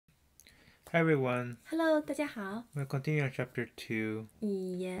Hi everyone. Hello, 大家好。 We'll continue on chapter 2.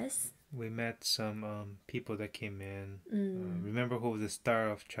 Yes. We met some people that came in. Remember who was the star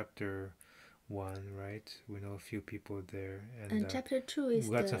of chapter 1, right? We know a few people there. And chapter 2 is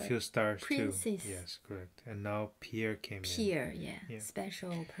we got the some few stars princess. too. Yes, correct. And now Pierre came in. Pierre, yeah.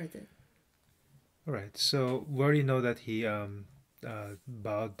 Special person. Alright, so we already know that he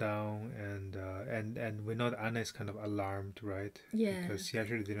bowed down and we know that Anna is kind of alarmed, right? Yeah. Because she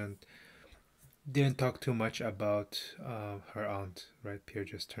actually didn't talk too much about her aunt, right? Pierre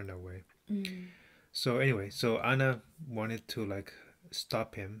just turned away. So anyway, so Anna wanted to like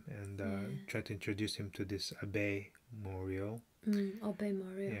stop him and try to introduce him to this Abbé Moriot. Abbé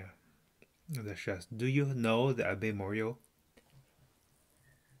Moriot. Yeah. And she asked, do you know the Abbé Moriot?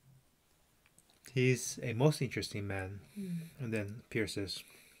 He's a most interesting man. And then Pierre says,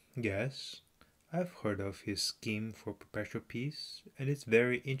 yes, I've heard of his scheme for perpetual peace, and it's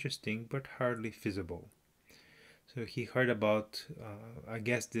very interesting but hardly feasible. So he heard about, I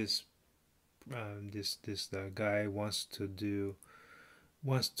guess this guy wants to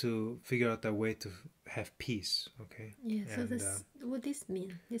figure out a way to have peace. Okay. Yeah. So this, what this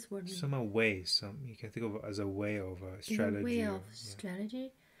mean? This word mean? Some way. You can think of it as a way of a strategy. A way of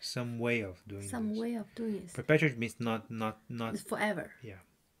strategy. Some way of doing. Some way of doing it. Perpetual means not forever. Yeah.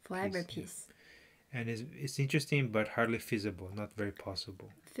 Forever peace. Yeah. And it's interesting but hardly feasible, not very possible.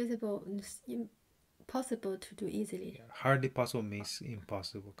 Feasible, impossible to do easily. Yeah. Hardly possible means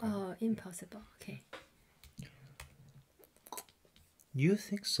impossible. Oh, impossible. Okay. You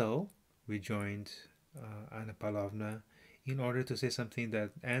think so? Rejoined Anna Pavlovna, in order to say something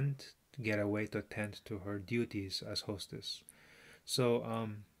that and get away to attend to her duties as hostess. So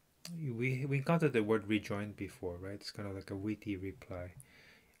we encountered the word rejoined before, right? It's kind of like a witty reply.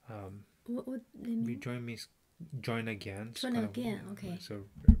 What would they mean? Rejoin means join again. Join again, okay. So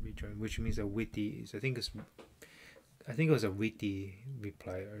rejoin, which means a witty. I think it was a witty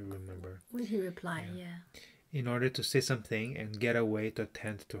reply. I remember. Witty reply, yeah. In order to say something and get away to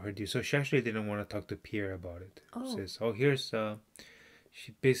attend to her duties. So she actually didn't want to talk to Pierre about it. Oh. She says, here's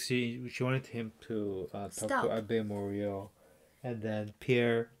she wanted him to talk to Abbé Moriot, and then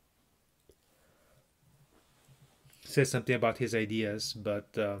Pierre said something about his ideas,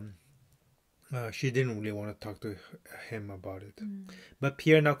 but she didn't really want to talk to him about it. But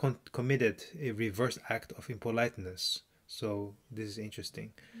Pierre now committed a reverse act of impoliteness. So this is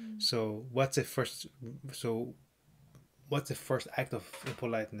interesting. So what's the first act of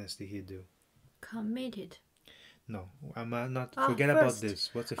impoliteness did he do? Committed. No, I'm not. Forget about this.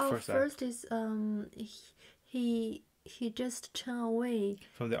 What's the first act? First is he just turned away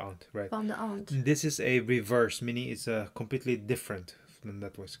from the aunt, right? From the aunt. This is a reverse, meaning it's a completely different than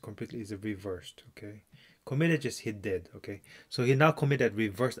that was. Completely is a reversed. Okay, committed just he did. Okay, so he now committed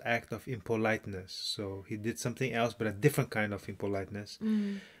reverse act of impoliteness. So he did something else, but a different kind of impoliteness.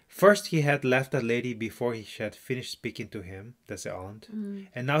 First, he had left a lady before he had finished speaking to him. That's the aunt.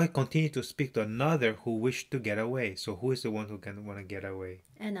 And now he continued to speak to another who wished to get away. So who is the one who can want to get away?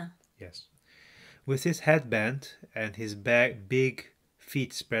 Anna. Yes. With his head bent and his big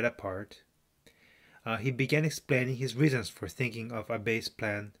feet spread apart, he began explaining his reasons for thinking of Abbé's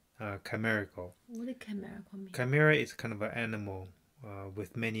plan chimerical. What does chimerical mean? Chimera is kind of an animal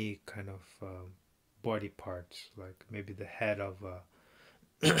with many kind of body parts, like maybe the head of a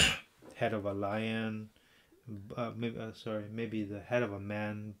lion, maybe the head of a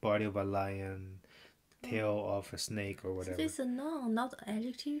man, body of a lion, tail of a snake or whatever. So this is a noun, not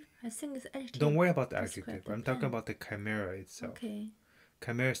adjective. I think it's adjective. Don't worry about the adjective. I'm talking about the chimera itself. Okay.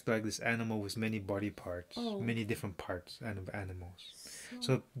 Chimera is like this animal with many body parts, many different parts of animals.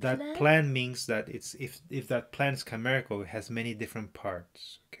 So that plan means that it's if that plan is chimerical, it has many different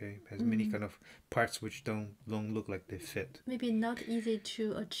parts. Okay, it has many kind of parts which don't look like they fit. Maybe not easy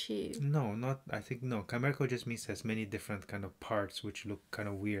to achieve. No, not. I think no. Chimerical just means it has many different kind of parts which look kind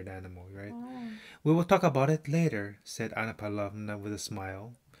of weird animal, right? We will talk about it later," said Anna Pavlovna with a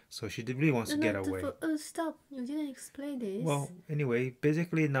smile. So she really wants to get away. Stop! You didn't explain this. Well, anyway,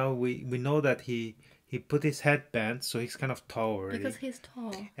 basically now we know that he put his head bent, so he's kind of tall already. Because he's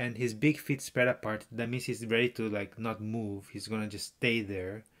tall. And his big feet spread apart. That means he's ready to like not move. He's gonna just stay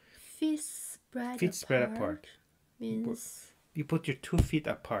there. Feet spread apart means you put your 2 feet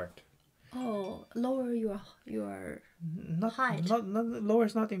apart. Oh, lower your height. Not lower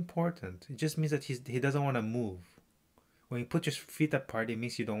is not important. It just means that he doesn't want to move. When you put your feet apart, it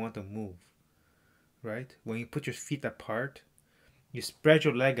means you don't want to move, right? When you put your feet apart, you spread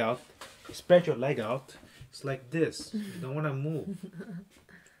your leg out. It's like this. You don't want to move,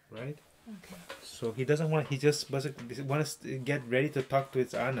 right? Okay. So he doesn't want. He just wants to get ready to talk to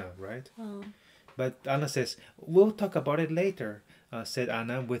his Anna, right? Oh. But Anna says, "We'll talk about it later," said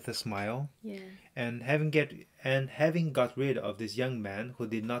Anna with a smile. Yeah. And having got rid of this young man who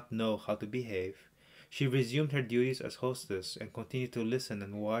did not know how to behave, she resumed her duties as hostess and continued to listen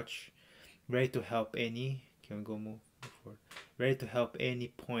and watch, ready to help any. Can we go move forward? Ready to help any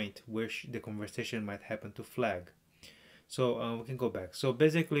point where the conversation might happen to flag. So we can go back. So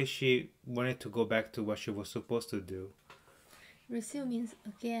basically, she wanted to go back to what she was supposed to do. Resume means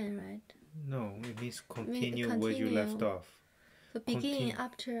again, right? No, it means continue where you left off. So beginning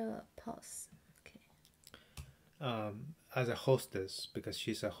after a pause. Okay. As a hostess, because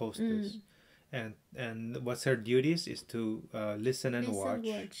she's a hostess. And what's her duties is to listen and watch,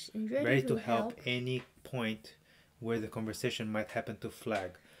 ready to help any point where the conversation might happen to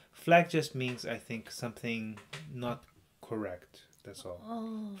flag. Flag just means, I think, something not correct. That's all.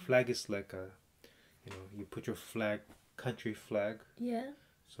 Oh. Flag is like a, you put your flag, country flag. Yeah.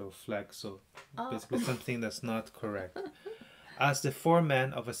 So flag, so basically something that's not correct. As the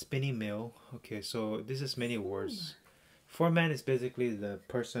foreman of a spinning mill, okay, so this is many words. Foreman is basically the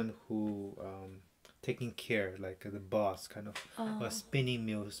person who taking care, like the boss kind of. A spinning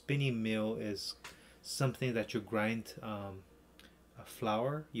mill. Spinning mill is something that you grind a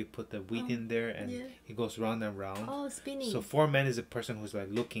flour. You put the wheat in there, and it goes round and round. Oh, spinning. So foreman is a person who's like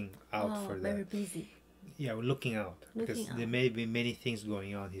looking out for that. Very busy. Yeah, looking out because there may be many things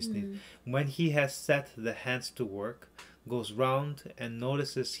going on. When he has set the hands to work, goes round and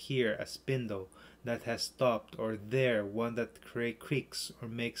notices here a spindle that has stopped, or there one that creaks or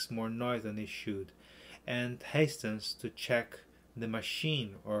makes more noise than it should, and hastens to check the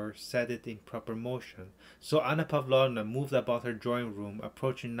machine or set it in proper motion. So Anna Pavlovna moved about her drawing room,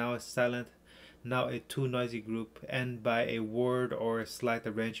 approaching now a silent, now a too noisy group, and by a word or a slight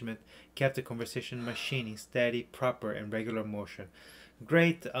arrangement kept the conversation machine in steady, proper, and regular motion.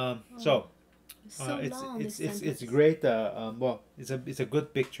 Great. It's great. Well, it's a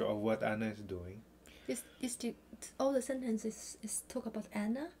good picture of what Anna is doing. All the sentences is talk about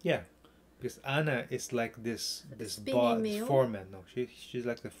Anna. Yeah, because Anna is like this foreman. No, she's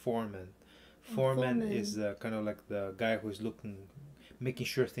like the foreman. Foreman is kind of like the guy who's making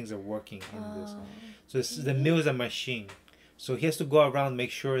sure things are working in this. So the mill is a machine, so he has to go around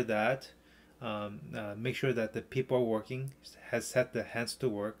make sure that the people are working. Has set the hands to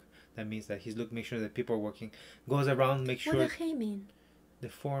work. That means that he's make sure that people are working. Goes around make sure. What does he mean? The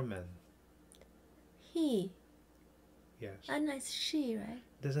foreman. He. Yes. Anna is she, right?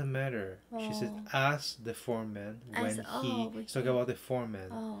 Doesn't matter. She says as the foreman he's talking about the foreman.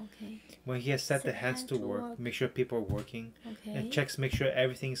 Oh, okay. When he has set the hands to work, make sure people are working, and checks, make sure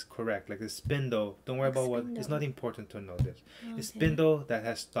everything's correct. Like the spindle, don't worry about what. It's not important to know this. The spindle that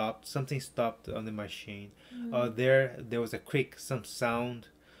has stopped, something stopped on the machine. There was a creak, some sound,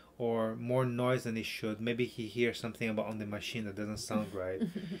 or more noise than it should. Maybe he hears something on the machine that doesn't sound right,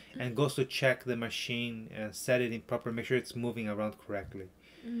 and goes to check the machine and set it in proper, make sure it's moving around correctly.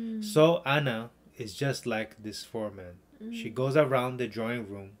 So Anna is just like this foreman. She goes around the drawing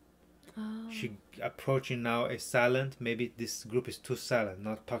room. She approaching now a silent, maybe this group is too silent,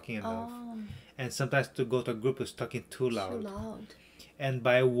 not talking enough. And sometimes to go to a group who's talking too loud. And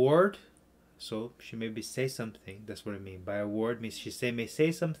by a word, so she maybe say something. That's what I mean. By a word means she may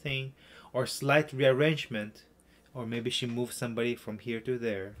say something, or slight rearrangement, or maybe she moves somebody from here to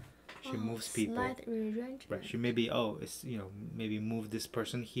there. She moves people. Slight rearrangement. Right. She maybe maybe move this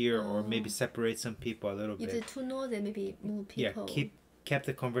person here, or maybe separate some people a little bit. If it's too noisy, maybe move people. Yeah. Kept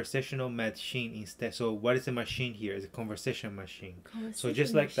the conversational machine instead. So what is a machine here? It's a conversation machine. So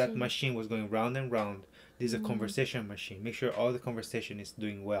just like that machine was going round and round, this is a conversation machine. Make sure all the conversation is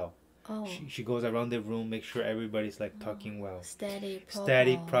doing well. She goes around the room, make sure everybody's like talking well.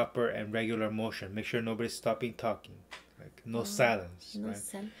 Steady, proper, and regular motion. Make sure nobody's stopping talking. Like no silence. No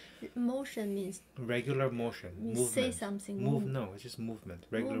right? Motion means regular motion. Movement. Say something. No, it's just movement.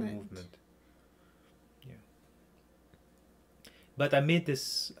 Regular movement. Yeah. But amid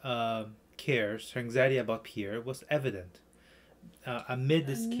this cares, her anxiety about Pierre was evident. Amid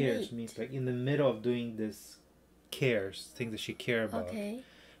this cares means like in the middle of doing this cares, things that she cared about. Okay.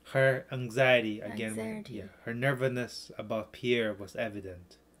 Her anxiety her nervousness about Pierre was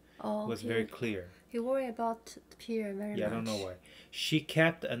evident. Was very clear. He worried about Pierre very much. Yeah, I don't know why. She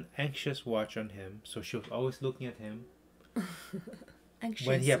kept an anxious watch on him, so she was always looking at him.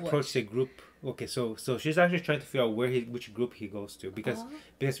 When he approached the group. Okay, so she's actually trying to figure out which group he goes to, because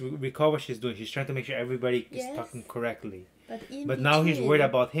recall what she's doing. She's trying to make sure everybody is talking correctly. But now he's worried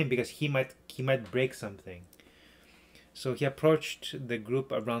about him because he might break something. So he approached the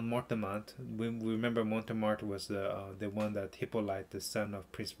group around Mortemont. We remember Mortemont was the one that Hippolyte, the son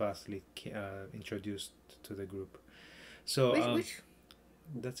of Prince Vasily, introduced to the group. So Which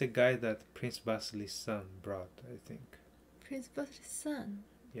that's a guy that Prince Vasily's son brought, I think. Prince Vasily's son?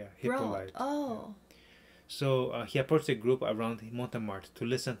 Yeah, Brought. Hippolyte. Oh. So he approached the group around Montemart to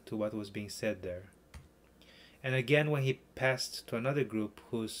listen to what was being said there. And again, when he passed to another group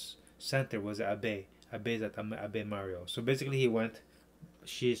whose center was the Abbé. Abbé is at Abbé Mario. So basically he went,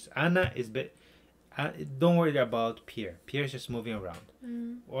 Anna is, don't worry about Pierre. Pierre's just moving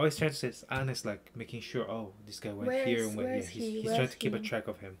around. All he's trying to say is Anna is like making sure, oh, this guy went here and went here. He's trying to keep a track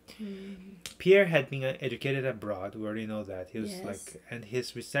of him. Pierre had been educated abroad. We already know that. He was and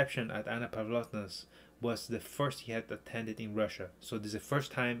his reception at Anna Pavlovna's was the first he had attended in Russia. So this is the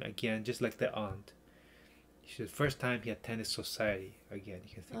first time, again, just like the aunt. It's the first time he attended society. Again,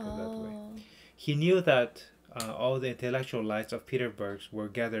 you can think of that way. He knew that all the intellectual lights of Petersburg were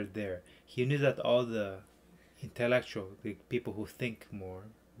gathered there. He knew that all the intellectual, the people who think more,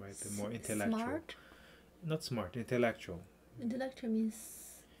 right, the more intellectual. Smart? Not smart, intellectual. Intellectual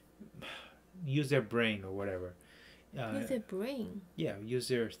means use their brain or whatever. use their brain. Yeah, use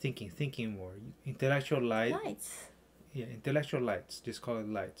their thinking more. Intellectual Lights. Yeah, intellectual lights, just call it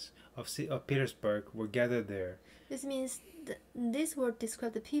lights, of Petersburg were gathered there. This means this word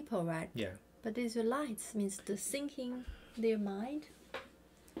describes the people, right? Yeah. But these are lights, means the thinking, their mind.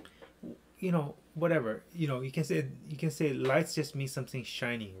 You know, whatever. You know, you can say lights just means something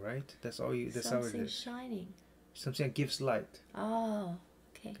shining, right? That's all you. That's how it is. Something shining. Something that gives light. Oh,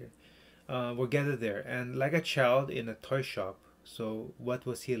 okay. Were gathered there, and like a child in a toy shop. So what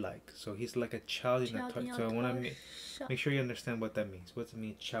was he like? So he's like a child in a toy. So I want to make sure you understand what that means. What does it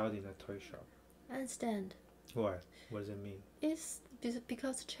mean, child in a toy shop? I understand. What? What does it mean? It's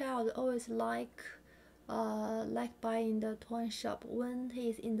because child always like buying the toy shop. When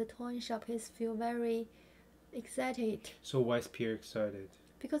he's in the toy shop, he feel very excited. So why is Pierre excited?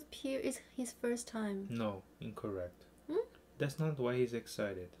 Because Pierre is his first time. No, incorrect. That's not why he's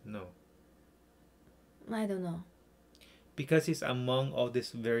excited. No. I don't know. Because he's among all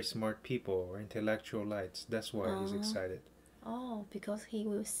these very smart people or intellectual lights. That's why he's excited. Oh, because he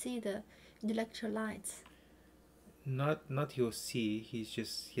will see the intellectual lights. Not he'll see. He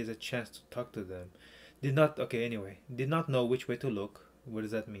has a chance to talk to them. Did not know which way to look. What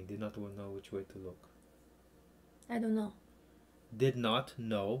does that mean? Did not know which way to look. I don't know. Did not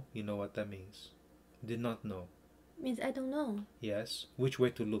know. You know what that means. Did not know. Means I don't know. Yes. Which way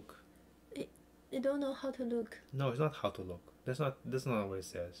to look. I don't know how to look. No, it's not how to look. That's not what it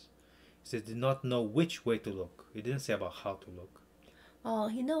says. It says did not know which way to look. It didn't say about how to look. Oh,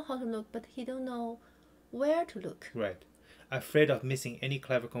 he know how to look, but he don't know where to look. Right. Afraid of missing any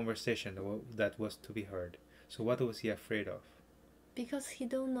clever conversation that was to be heard. So what was he afraid of? Because he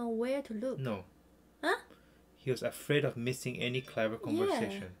don't know where to look. No. Huh? He was afraid of missing any clever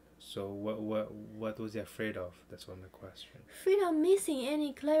conversation. Yeah. So what was he afraid of? That's one of the question. Afraid of missing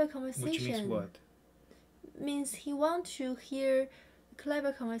any clever conversation. Which means what? Means he want to hear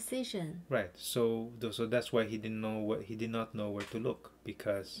clever conversation. Right. So that's why he did not know where to look,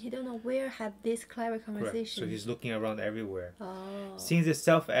 because he don't know where have this clever conversation. Correct. So he's looking around everywhere. Oh. Seeing the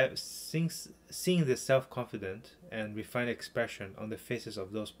self-confident and refined expression on the faces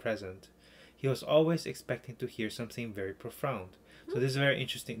of those present, he was always expecting to hear something very profound. So this is very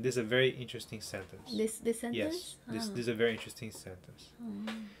interesting. This is a very interesting sentence. This sentence? Yes. This is a very interesting sentence.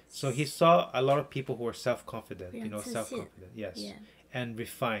 So he saw a lot of people who were self-confident. Self-confident. Yes. Yeah. And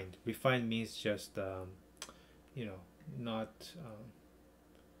refined. Refined means just, not.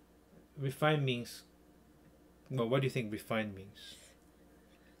 Refined means. Well, what do you think refined means?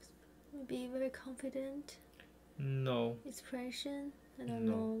 Be very confident. No. Expression. I don't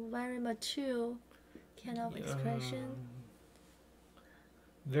know. Very mature kind of expression.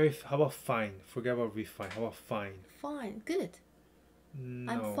 How about fine? Forget about refine. How about fine? Fine, good.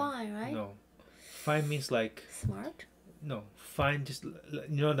 No, I'm fine, right? No, fine means like smart. No, fine just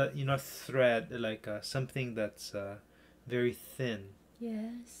thread, like something that's very thin.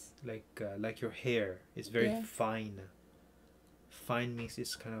 Yes. Like your hair is very fine. Fine means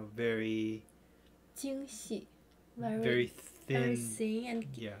it's kind of very. 精细. Very thin. Very thin and.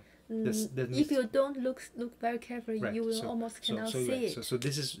 Yeah. If you don't look very carefully, right. You will almost cannot see it. So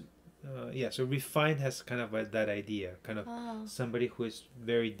this is, So refined has kind of that idea, kind of somebody who is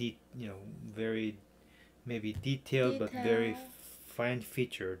very very maybe detailed, but very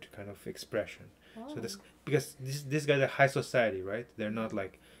fine-featured kind of expression. So because this guys are high society, right? They're not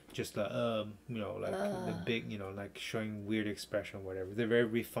like just the big, like showing weird expression, whatever. They're very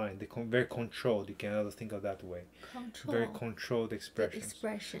refined. They're very controlled. You can also think of that way. Very controlled expressions.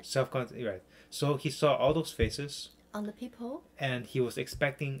 Self-conscious, right? So he saw all those faces on the people, and he was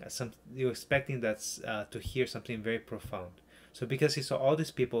expecting that to hear something very profound. So because he saw all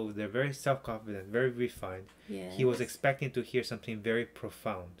these people, they're very self-confident, very refined. yes. He was expecting to hear something very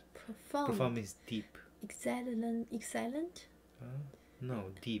profound. Profound means deep. Excellent? No,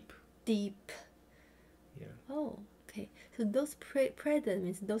 deep. Deep. Yeah. Oh, okay. So those present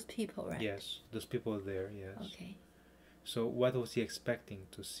means those people, right? Yes, those people there, yes. Okay. So what was he expecting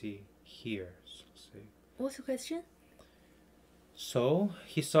to see here? So say. What's the question? So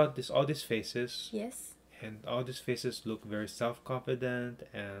he saw all these faces. Yes. And all these faces look very self-confident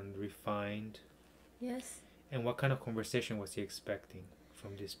and refined. Yes. And what kind of conversation was he expecting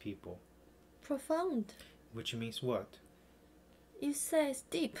from these people? Profound. Which means what? You say it's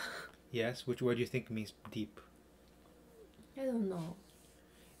deep. Yes, what do you think means deep? I don't know.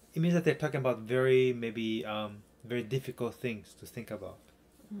 It means that they're talking about very difficult things to think about.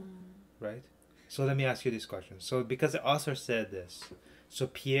 Right? So let me ask you this question. So because the author said this, so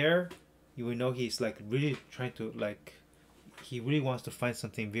Pierre, you will know he's like really trying to he really wants to find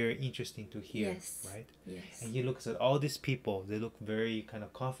something very interesting to hear, yes. right? Yes. And he looks at all these people. They look very kind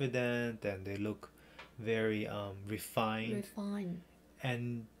of confident, and they look very refined.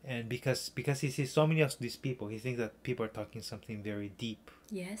 And because he sees so many of these people, he thinks that people are talking something very deep.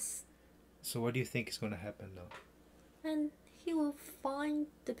 Yes. So what do you think is going to happen now? And he will find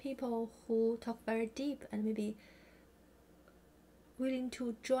the people who talk very deep and maybe willing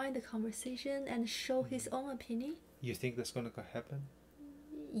to join the conversation and show his own opinion. You think that's going to happen?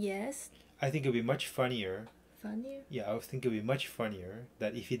 Yes. I think it'll be much funnier. Funnier? Yeah, I think it'll be much funnier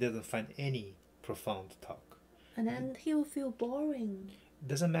that if he doesn't find any profound talk. And then he will feel boring.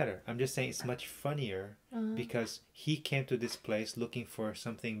 Doesn't matter. I'm just saying it's much funnier because he came to this place looking for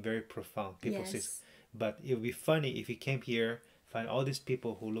something very profound. People say, but it would be funny if he came here, find all these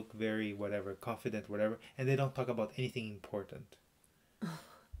people who look very confident, and they don't talk about anything important.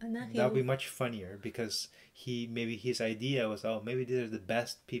 That would be much funnier because maybe his idea was, maybe these are the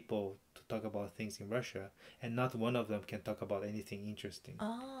best people to talk about things in Russia, and not one of them can talk about anything interesting.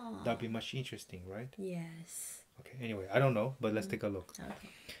 That would be much interesting, right? Yes. Okay, anyway, I don't know, but let's take a look. Okay.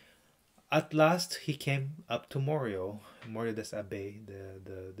 At last, he came up to Morio this Abbé,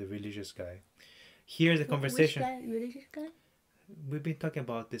 the religious guy. Here's the conversation. Which guy? Religious guy? We've been talking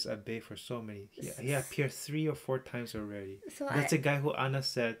about this Abbé for so many. He appeared 3 or 4 times already. So that's the guy who Anna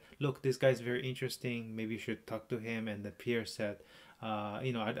said, look, this guy's very interesting. Maybe you should talk to him. And the Pierre said,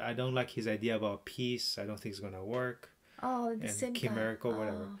 I don't like his idea about peace. I don't think it's going to work. Oh, the same chimerical, guy.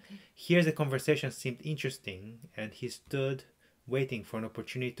 whatever. Okay. Here's the conversation seemed interesting, and he stood waiting for an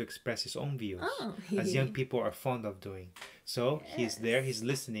opportunity to express his own views, as young people are fond of doing. So he's there, he's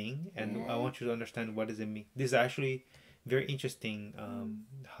listening, and I want you to understand what does it mean. This is actually very interesting.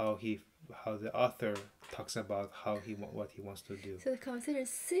 How the author talks about what he wants to do. So the conversation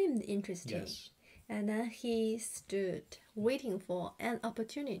seemed interesting. Yes. And then he stood waiting for an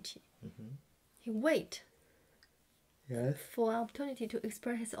opportunity. He waited. Yes. For an opportunity to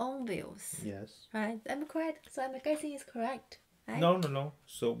express his own views. Yes. Right? I'm correct. So I'm guessing it's correct. Right? No.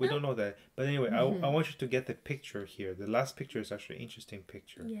 So we don't know that. But anyway, I want you to get the picture here. The last picture is actually an interesting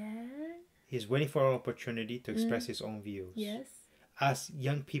picture. Yeah. He's waiting for an opportunity to express his own views. Yes. As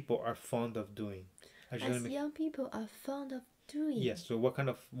young people are fond of doing. Young people are fond of doing. Yes. So what kind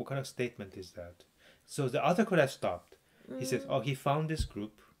of statement is that? So the author could have stopped. He says, he found this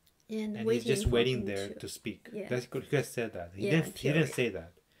group. And he's just waiting there to speak. Yeah. He could have said that. He didn't say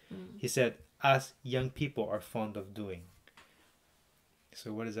that. He said, as young people are fond of doing.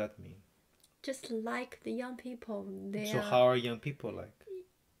 So what does that mean? Just like the young people. So how are young people like?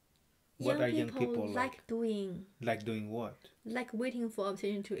 What are young people like doing? Like doing what? Like waiting for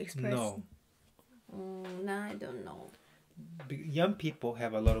opportunity to express. No. No, I don't know. Young people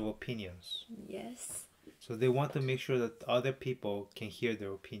have a lot of opinions. Yes. So they want to make sure that other people can hear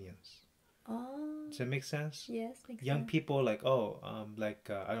their opinions. Oh. Does that make sense? Yes, makes Young sense. people I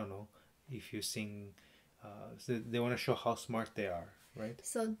don't know, if you sing, so they want to show how smart they are, right?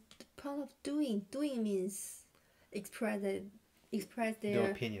 So the part of doing means express their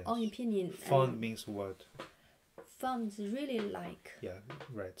opinions. own opinion. Fond means what? Fond is really like. Yeah,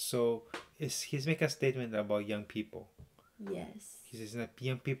 right. So he's making a statement about young people. Yes. He says that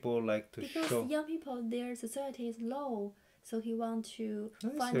young people like to because show. Young people, their society is low, so he want to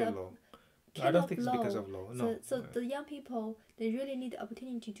Not find necessarily low. I don't think it's because of low. No. So the young people, they really need the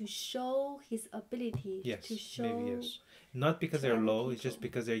opportunity to show his ability. Yes, To show maybe yes. Not because to they're other low. It's just people.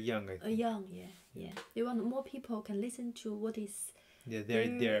 because they're young. I think. Young, yeah. They want more people can listen to what is Yeah,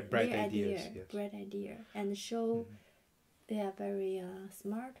 their bright ideas. Yes. bright idea, and show they are very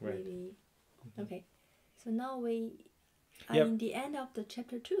smart. Right. Maybe. Okay, so now we are Yep. in the end of the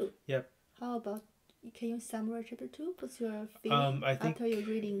chapter 2. Yep. How about, can you summarize chapter 2? What's your feeling I think, after you're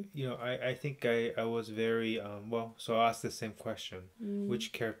reading? I think I was very well. So I asked the same question.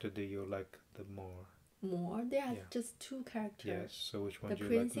 Which character do you like the more? More? There are just 2 characters. Yes. So which one The do you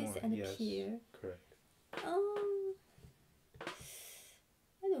like princess more? and Yes. Pierre. Correct.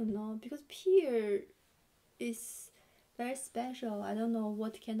 I don't know, because Pierre is very special. I don't know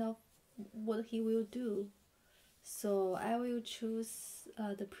what he will do. So I will choose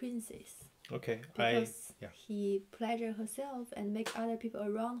the princess. Okay. Because he pleasure herself and make other people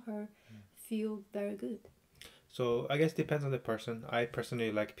around her feel very good. So I guess depends on the person. I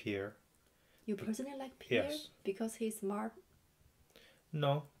personally like Pierre. You personally like Pierre? Yes. Because he's smart?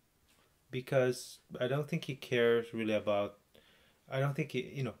 No, because I don't think he cares really about. I don't think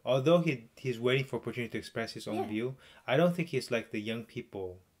he, although he's waiting for opportunity to express his own view. I don't think he's like the young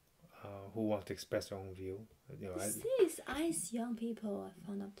people who want to express their own view. It says eyes young people, I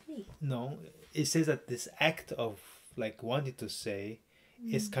found out to me. No, it says that this act of like wanting to say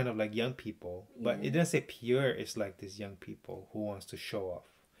is kind of like young people, but it doesn't say Pierre is like this young people who wants to show off.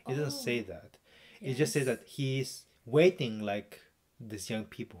 It doesn't say that. It just says that he's waiting like these young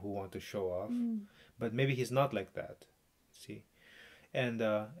people who want to show off, but maybe he's not like that. See, and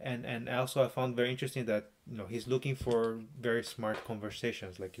also I found very interesting that he's looking for very smart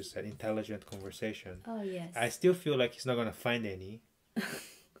conversations, like you said, intelligent conversation. Oh yes. I still feel like he's not gonna find any.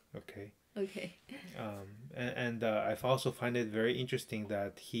 Okay. Okay. And I also find it very interesting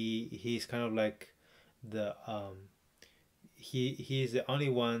that he's kind of like the he's the only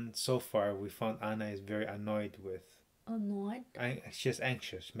one so far we found Anna is very annoyed with. Annoyed? She's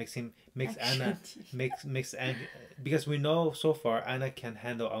anxious. Because we know so far Anna can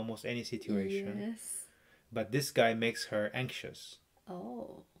handle almost any situation. Yes. But this guy makes her anxious.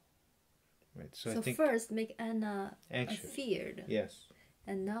 Oh. Right. So I So think first make Anna anxious. feared. Yes.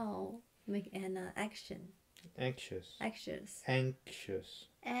 And now make Anna anxious. Anxious.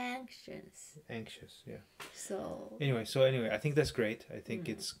 Yeah. So Anyway, I think that's great. I think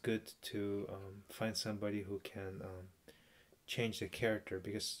it's good to find somebody who can change the character,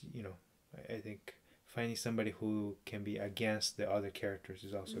 because I think finding somebody who can be against the other characters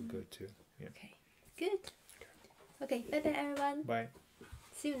is also good too. Yeah. Okay. Good. Okay, bye bye everyone. Bye.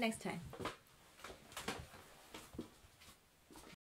 See you next time.